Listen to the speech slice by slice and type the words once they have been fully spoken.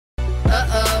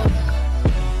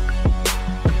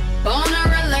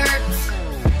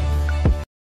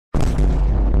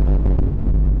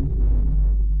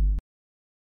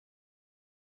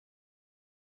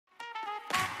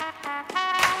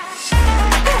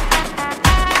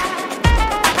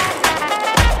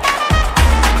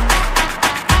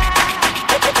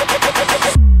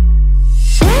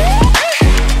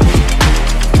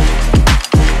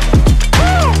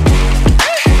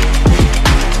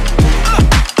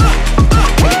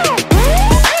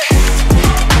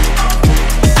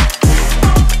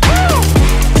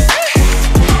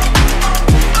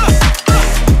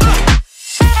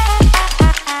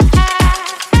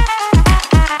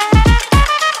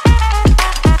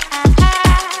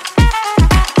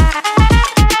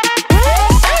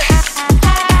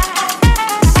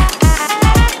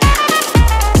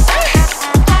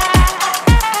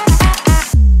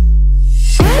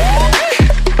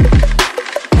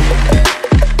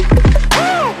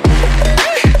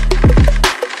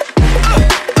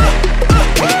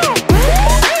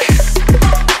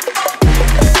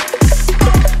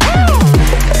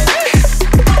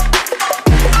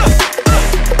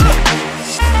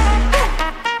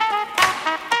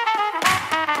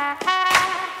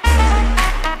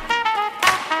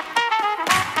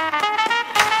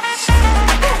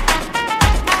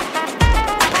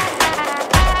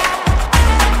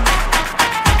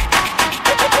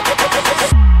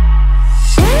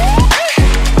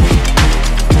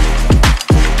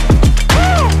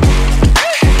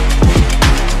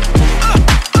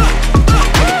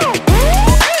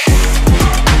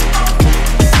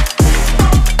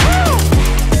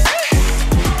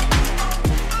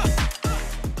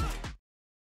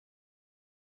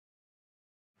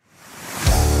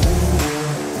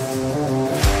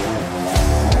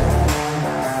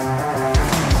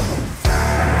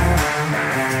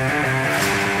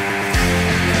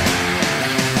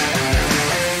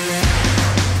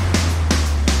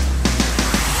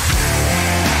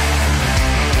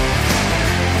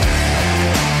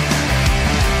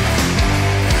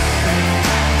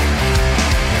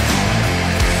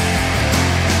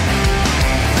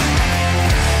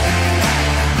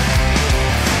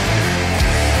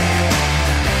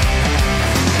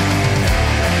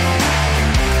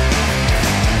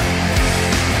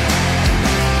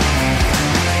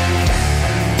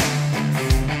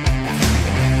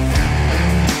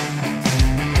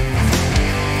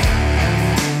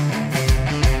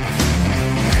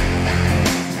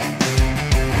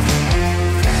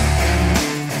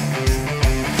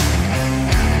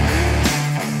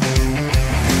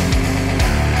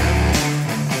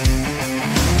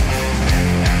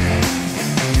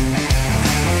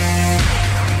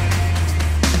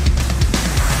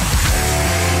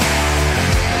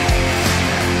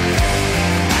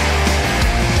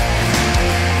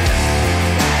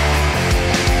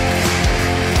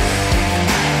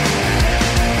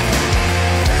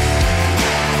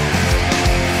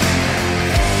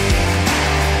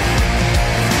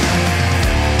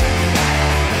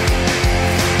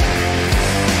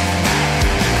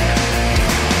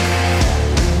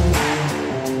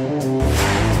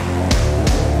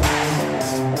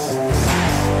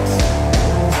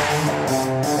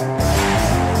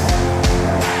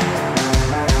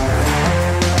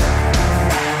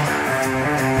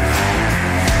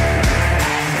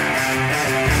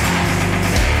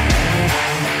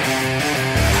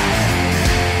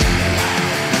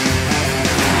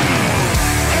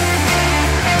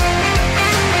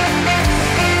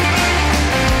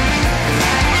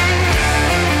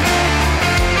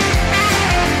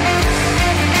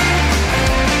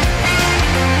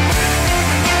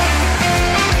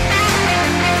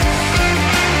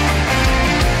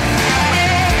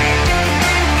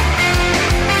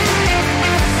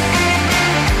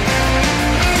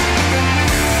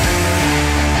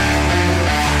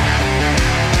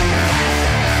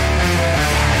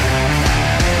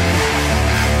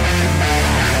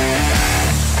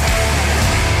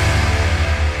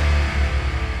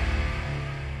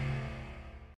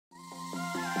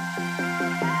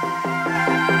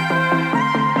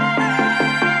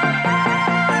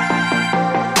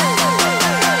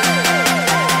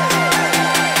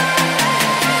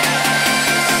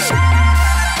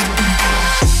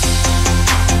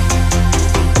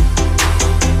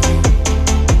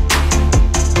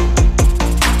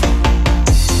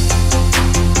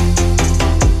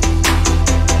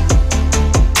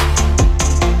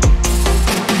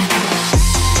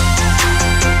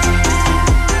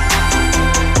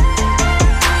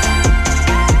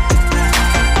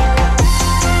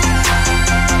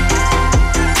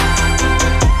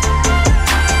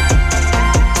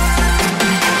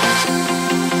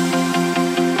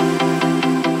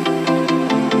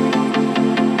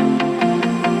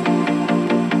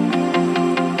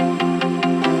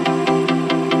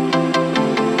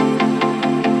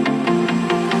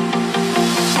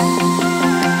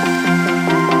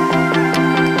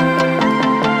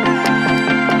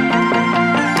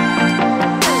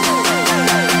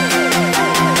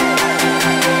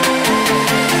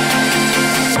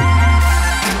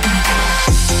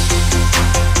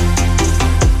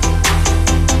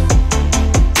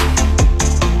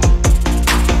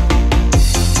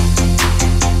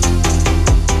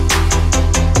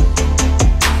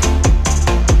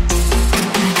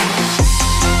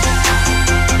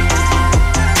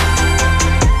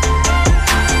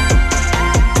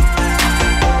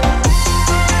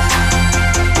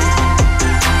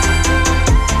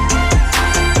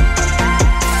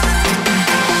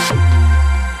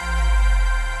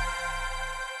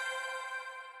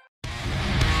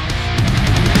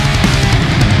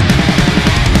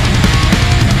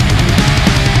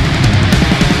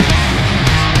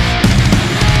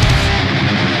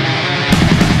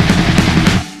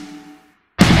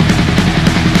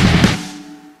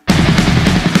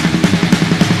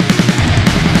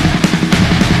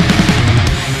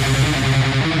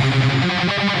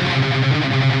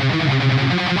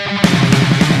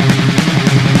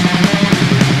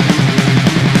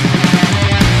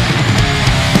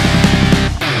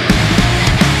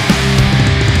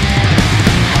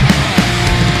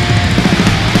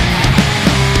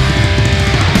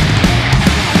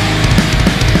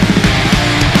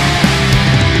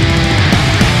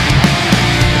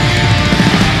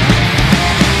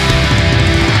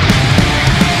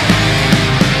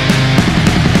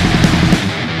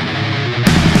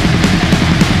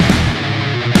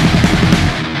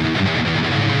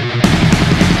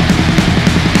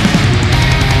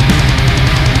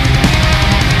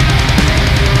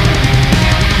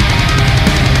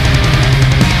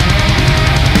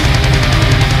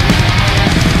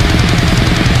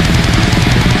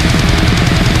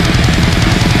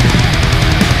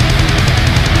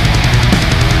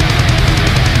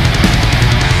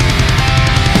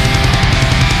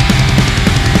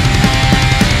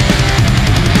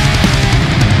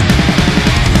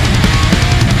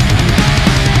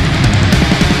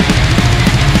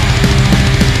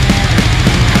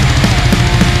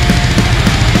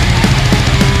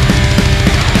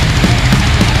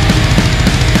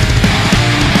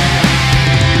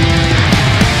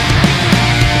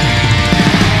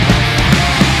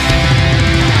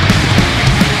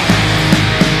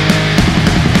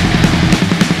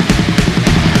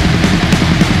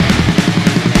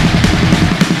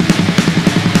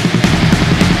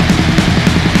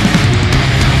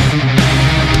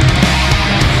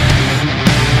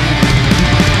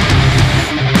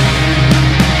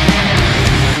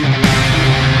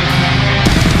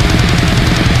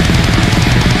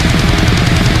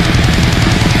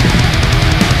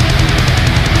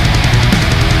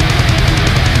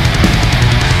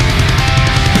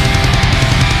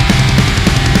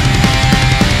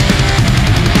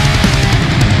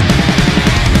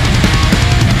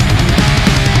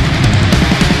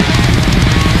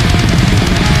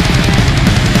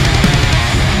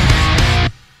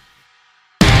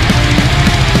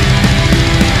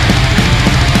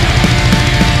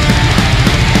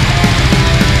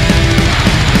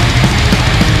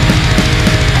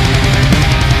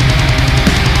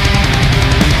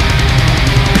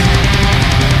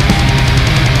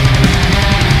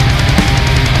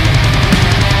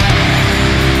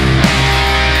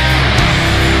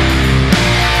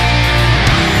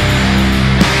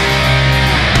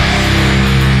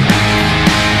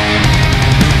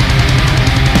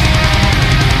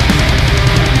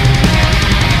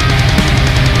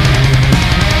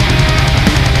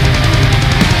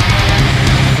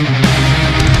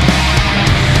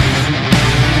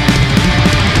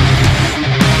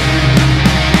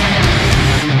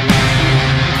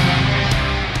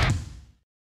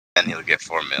then he'll get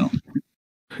 4 mil.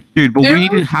 Dude, but we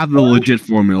need to have the legit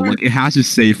 4 mil. Like, it has to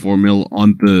say 4 mil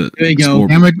on the There you go. score.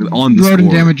 Damage, On the Roden,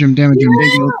 score. damage him. There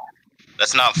you go.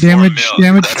 That's not 4 Damage, mil.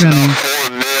 damage, That's not spinning.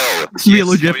 4 mil. It has to be a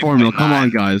legit 4 mil. Come on,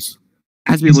 guys.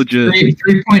 It has to be legit.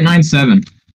 3.97.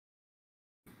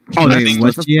 Oh, Wait,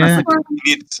 that's what's yeah?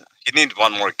 He needs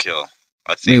one more kill.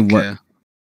 I think. Wait, what? Yeah.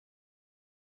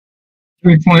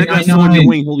 That's so 3.99.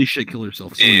 annoying. Holy shit, kill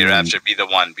yourself. So Yeah, annoying. Rapture, be the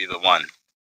one. Be the one.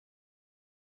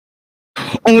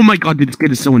 Oh my god, dude, this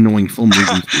kid is so annoying. Film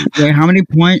movies. Wait,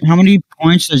 how many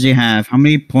points does he have? How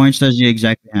many points does he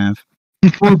exactly have?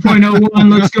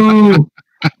 4.01. Let's go.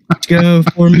 Let's go,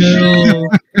 4 mil.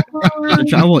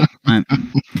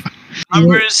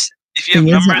 Numbers. If you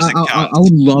have numbers, it counts. I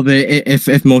would love it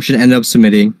if Motion ended up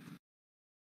submitting.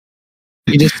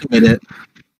 He just submitted.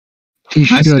 He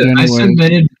should anyway. I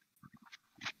submitted.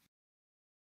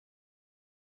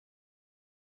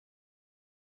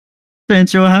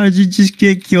 Spencer, how did you just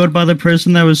get killed by the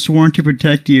person that was sworn to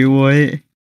protect you? What?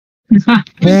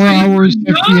 4 hours,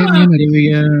 58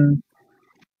 minutes.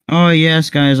 Oh yes,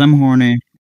 guys, I'm horny.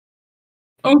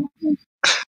 Oh,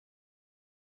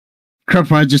 Crap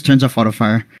probably just turns off auto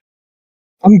fire.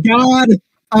 I'm God.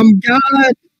 I'm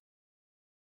God.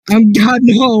 I'm God.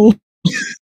 No.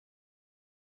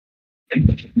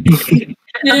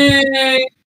 yay!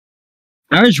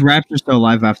 How is Raptor still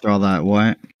alive after all that?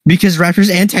 What? Because Raptor's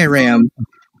anti-ram.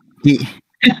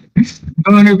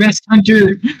 Boner best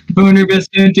hunter. Boner best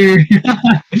hunter.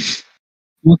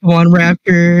 Come on,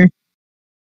 Raptor.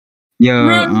 Yo,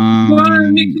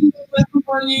 Run, making the weapon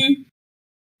on you.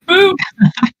 Boom!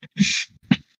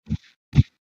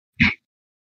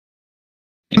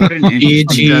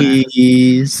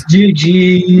 GG's.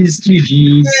 GG's.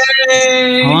 GG's.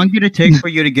 Yay! how long did it take for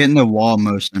you to get in the wall,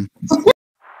 Mohsen?